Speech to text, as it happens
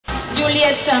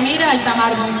Juliet Samira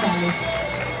Altamar González.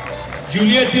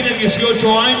 Juliet tiene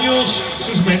 18 años,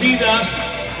 sus medidas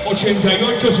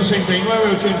 88, 69,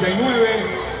 89,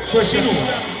 su Sinu.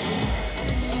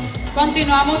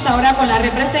 Continuamos ahora con la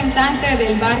representante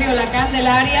del barrio La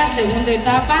Candelaria, segunda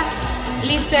etapa,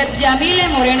 Lisset Yamile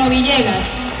Moreno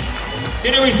Villegas.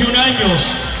 Tiene 21 años,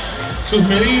 sus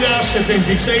medidas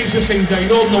 76,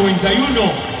 62,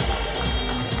 91.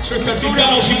 Su estatura.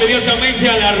 Vamos inmediatamente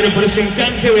a la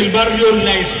representante del barrio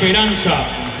La Esperanza,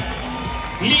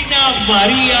 Lina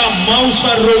María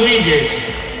Mausa Rodríguez,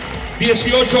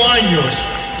 18 años,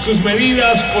 sus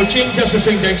medidas 80,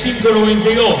 65,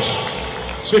 92.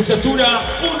 Su estatura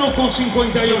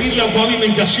 1,52. La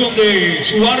pavimentación de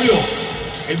su barrio,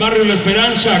 el barrio La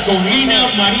Esperanza, con Lina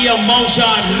María Mausa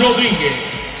Rodríguez.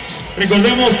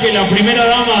 Recordemos que la primera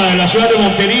dama de la ciudad de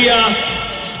Montería,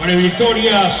 María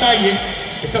Victoria Salle,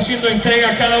 está haciendo entrega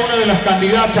a cada una de las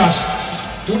candidatas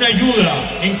de una ayuda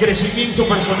en crecimiento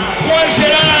personal. ¿Cuál será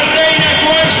la reina?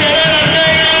 ¿Cuál será la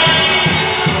reina?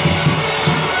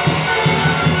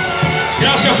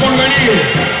 Gracias por venir.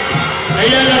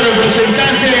 Ella es la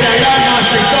representante de la granja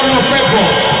sector Los Pepos,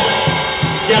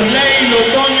 Yarley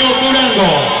Londoño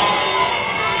Durango.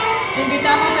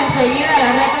 Invitamos enseguida a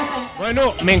la representante.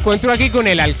 Bueno, me encuentro aquí con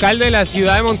el alcalde de la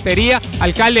ciudad de Montería.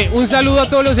 Alcalde, un saludo a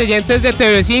todos los oyentes de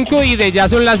TV5 y de Ya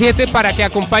Son las 7 para que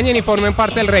acompañen y formen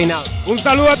parte del reinado. Un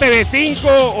saludo a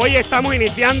TV5, hoy estamos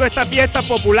iniciando esta fiesta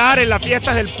popular, en las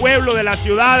fiestas del pueblo, de la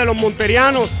ciudad, de los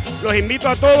monterianos. Los invito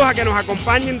a todos a que nos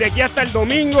acompañen de aquí hasta el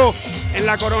domingo en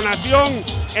la coronación,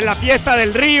 en la fiesta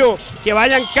del río, que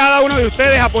vayan cada uno de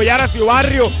ustedes a apoyar a su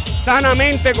barrio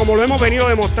sanamente, como lo hemos venido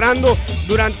demostrando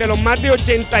durante los más de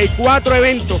 84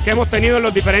 eventos que hemos tenido en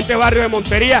los diferentes barrios de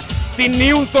Montería, sin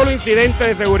ni un solo incidente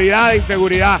de seguridad, de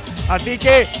inseguridad. Así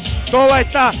que toda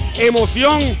esta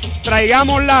emoción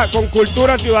traigámosla con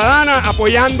cultura ciudadana,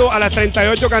 apoyando a las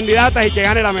 38 candidatas y que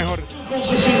gane la mejor.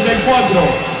 64,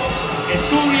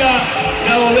 estudia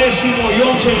grado 10º y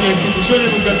 11 en la institución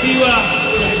educativa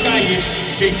de las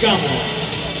calles del campo.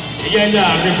 Ella es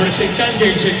la representante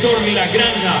del sector de la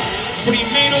granja, 1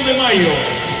 de mayo,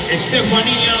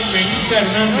 Estefanía Melissa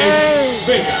Hernández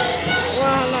Vega.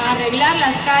 Arreglar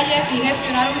las calles y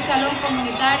gestionar un salón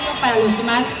comunitario para los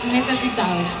más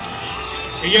necesitados.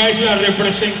 Ella es la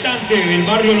representante del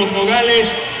barrio Los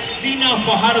Nogales, Dina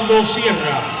Fajardo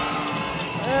Sierra.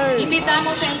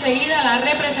 Invitamos enseguida a la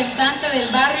representante del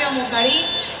barrio Mocarí,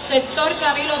 sector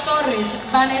Camilo Torres,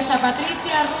 Vanessa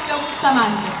Patricia Rubio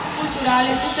Bustamante. Cultural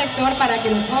es su sector para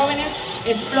que los jóvenes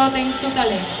exploten su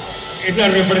talento. Es la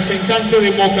representante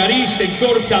de Mocarí,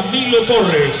 sector Camilo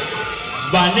Torres,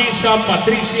 Vanessa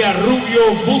Patricia Rubio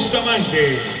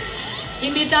Bustamante.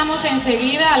 Invitamos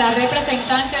enseguida a la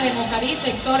representante de Mocarí,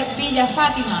 sector Villa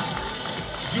Fátima,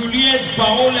 Juliet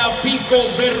Paola Pico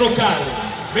Berrocal,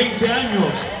 20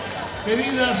 años,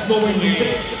 medidas 93,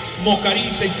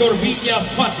 Mocarí, sector Villa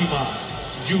Fátima,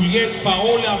 Juliet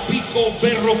Paola Pico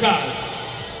Berrocal.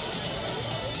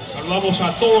 Saludamos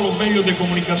a todos los medios de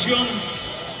comunicación.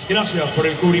 Gracias por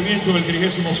el cubrimiento del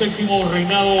 37º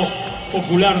Reinado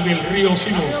Popular del Río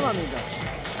Sinu.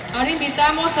 Ahora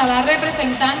invitamos a la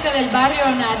representante del barrio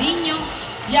Nariño,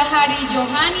 Yahari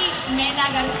Johanny Mena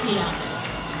García.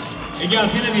 Ella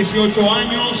tiene 18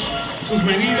 años, sus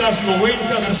medidas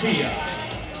 90 hacía.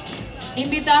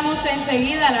 Invitamos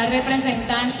enseguida a la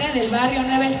representante del barrio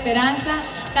Nueva Esperanza,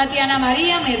 Tatiana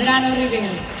María Medrano Rivero.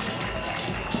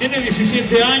 Tiene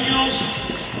 17 años,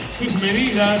 sus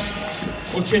medidas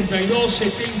 82,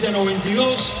 70,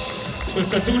 92, su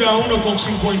estatura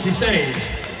 1,56,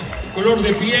 color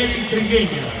de piel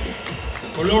trigueña,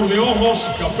 color de ojos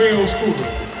café oscuro.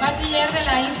 Bachiller de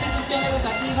la institución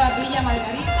educativa Villa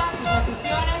Margarita, sus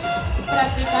aficiones,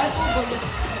 practicar fútbol.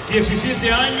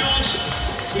 17 años,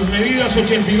 sus medidas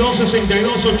 82,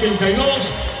 62, 82,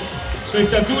 su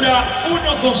estatura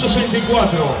 1,64.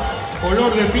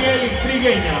 Color de piel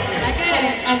trigueña. ¿Será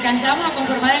que alcanzamos a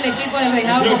conformar el equipo del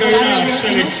Reinado Creo que Popular hay del una Río Sinu?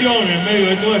 selección en medio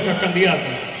de todas estas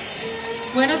candidatas.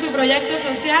 Bueno, su proyecto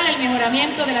social, el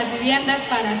mejoramiento de las viviendas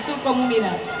para su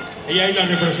comunidad. Ella es la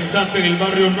representante del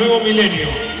barrio Nuevo Milenio,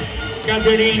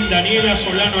 Catherine Daniela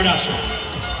Solano Erazo.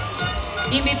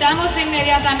 Invitamos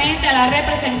inmediatamente a la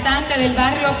representante del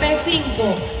barrio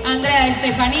P5, Andrea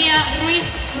Estefanía Ruiz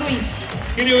Ruiz.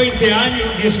 Tiene 20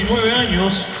 años, 19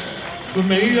 años. Sus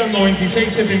medidas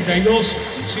 96, 72,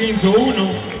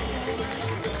 101,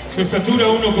 su estatura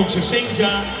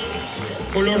 1,60,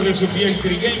 color de su piel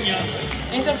trigueña.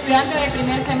 Es estudiante del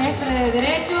primer semestre de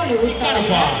Derecho, le gusta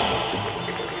Carpa.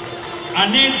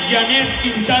 Anet Janet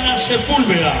Quintana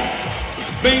Sepúlveda,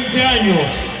 20 años,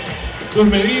 sus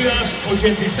medidas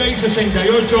 86,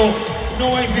 68,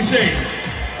 96.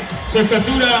 Su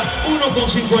estatura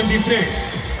 1,53.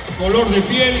 Color de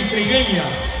piel trigueña.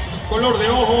 Color de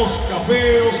ojos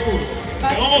café oscuro.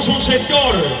 Llamamos un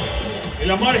sector en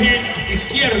la margen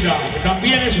izquierda, que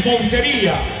también es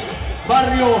Montería,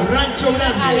 barrio Rancho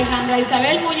Grande. Alejandra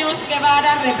Isabel Muñoz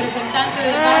Guevara, representante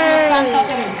del barrio Santa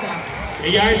Teresa.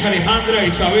 Ella es Alejandra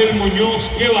Isabel Muñoz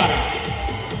Guevara.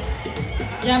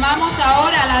 Llamamos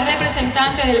ahora a la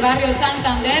representante del barrio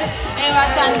Santander, Eva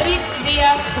Sandrit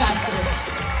Díaz Castro.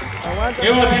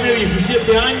 Eva tiene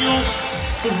 17 años,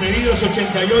 sus medidas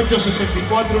 88,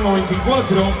 64,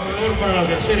 94, para la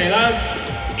tercera edad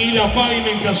y la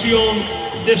pavimentación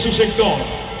de su sector,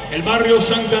 el barrio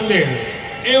Santander.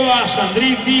 Eva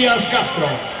Sandrit Díaz Castro.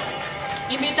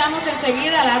 Invitamos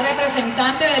enseguida a la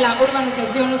representante de la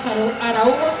urbanización Los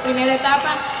Araújos, primera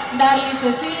etapa, Darlis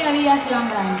Cecilia Díaz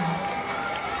Lambraño.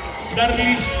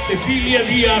 Darlis Cecilia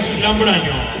Díaz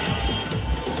Lambraño.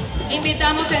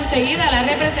 Invitamos enseguida a la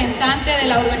representante de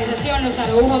la urbanización Los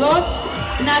Araújos 2,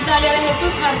 Natalia de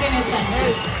Jesús Martínez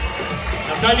Sánchez.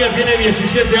 Natalia tiene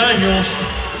 17 años,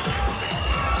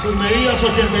 sus medidas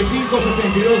 85,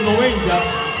 62, 90,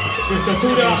 su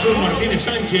estatura, Jesús Martínez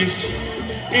Sánchez,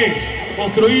 es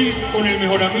construir con el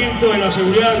mejoramiento de la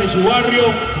seguridad de su barrio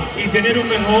y tener un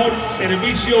mejor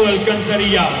servicio de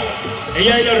alcantarillado.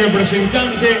 Ella es la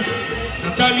representante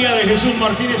Natalia de Jesús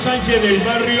Martínez Sánchez del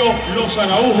barrio Los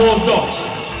Araújos 2.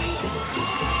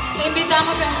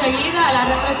 Invitamos enseguida a la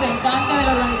representante de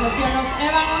la organización Los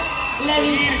Ébanos,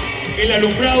 Levis. El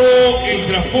alumbrado, el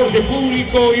transporte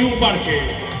público y un parque.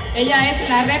 Ella es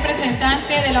la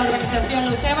representante de la organización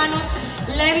Los Ébanos,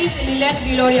 Levis Lilet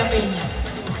Viloria Peña.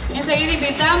 Enseguida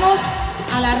invitamos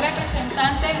a la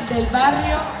representante del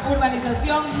barrio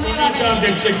Urbanización Nueva Belén.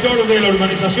 Del sector de la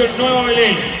urbanización Nueva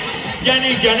Belén,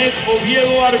 Janet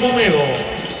Oviedo Argumedo.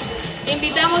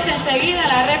 Invitamos enseguida a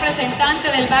la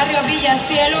representante del barrio Villa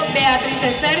Cielo, Beatriz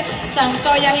Esther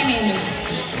Santoya Jiménez.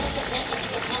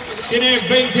 Tiene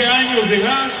 20 años de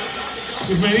edad,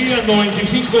 sus medidas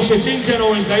 95, 70,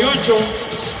 98,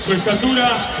 su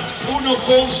estatura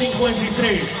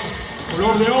 1,53.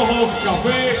 Color de ojos,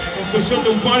 café, construcción de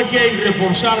un parque y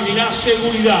reforzar la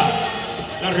seguridad.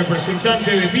 La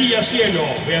representante de Villa Cielo,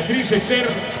 Beatriz Esther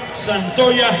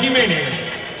Santoya Jiménez.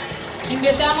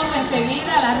 Invitamos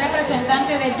enseguida a la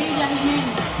representante de Villa Jiménez.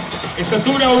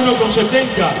 Estatura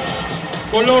 1,70.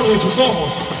 Color de sus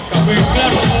ojos, café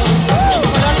claro.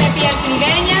 Color de piel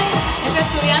trigueña. Es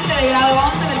estudiante de grado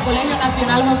 11 del Colegio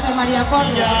Nacional José María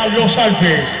Córdoba. Los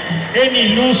Alpes, Eni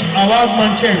Luz Abad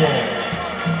Manchego.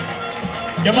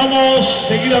 Llamamos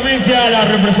seguidamente a la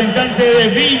representante de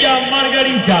Villa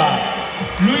Margarita,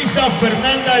 Luisa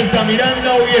Fernanda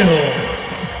Altamiranda Oviedo,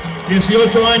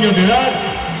 18 años de edad,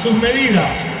 sus medidas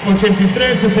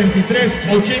 83, 63,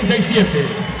 87.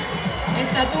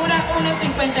 Estatura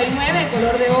 1,59,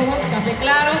 color de ojos café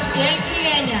claros, piel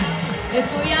trigueña,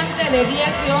 estudiante de 10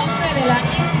 y 11 de la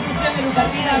institución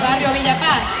educativa Barrio Villa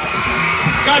Paz.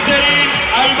 Catherine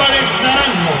Álvarez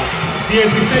Naranjo,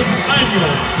 16 años.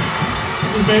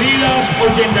 Sus medidas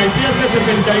 87,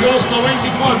 62,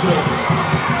 94.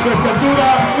 Su estatura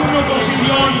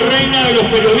 1,posición reina de los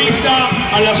periodistas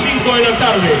a las 5 de la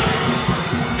tarde.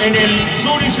 En el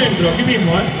sur y centro, aquí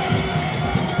mismo,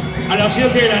 A las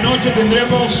 7 de la noche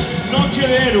tendremos Noche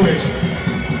de Héroes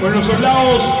con los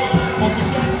soldados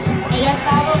oficiales. Ella ha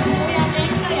estado muy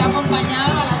atenta y ha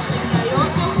acompañado a las 38,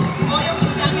 hoy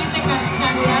oficialmente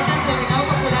candidatas del Senado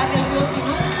Popular del río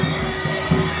Sinu,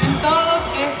 en todos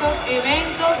estos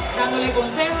eventos, dándole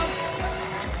consejos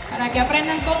para que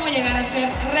aprendan cómo llegar a ser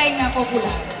reina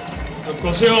popular. Los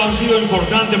consejos han sido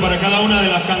importantes para cada una de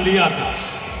las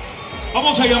candidatas.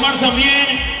 Vamos a llamar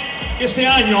también que este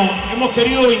año hemos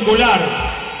querido vincular,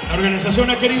 la organización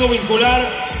ha querido vincular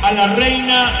a la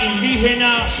reina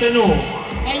indígena Sinu.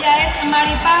 Ella es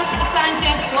Maripaz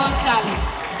Sánchez González.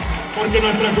 Porque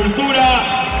nuestra cultura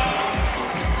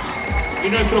y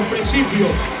nuestros principios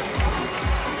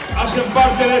hacen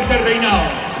parte de este reinado.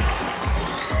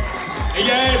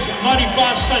 Ella es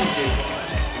Maripaz Sánchez.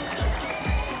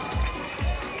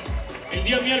 El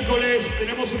día miércoles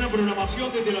tenemos una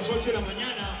programación desde las 8 de la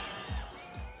mañana.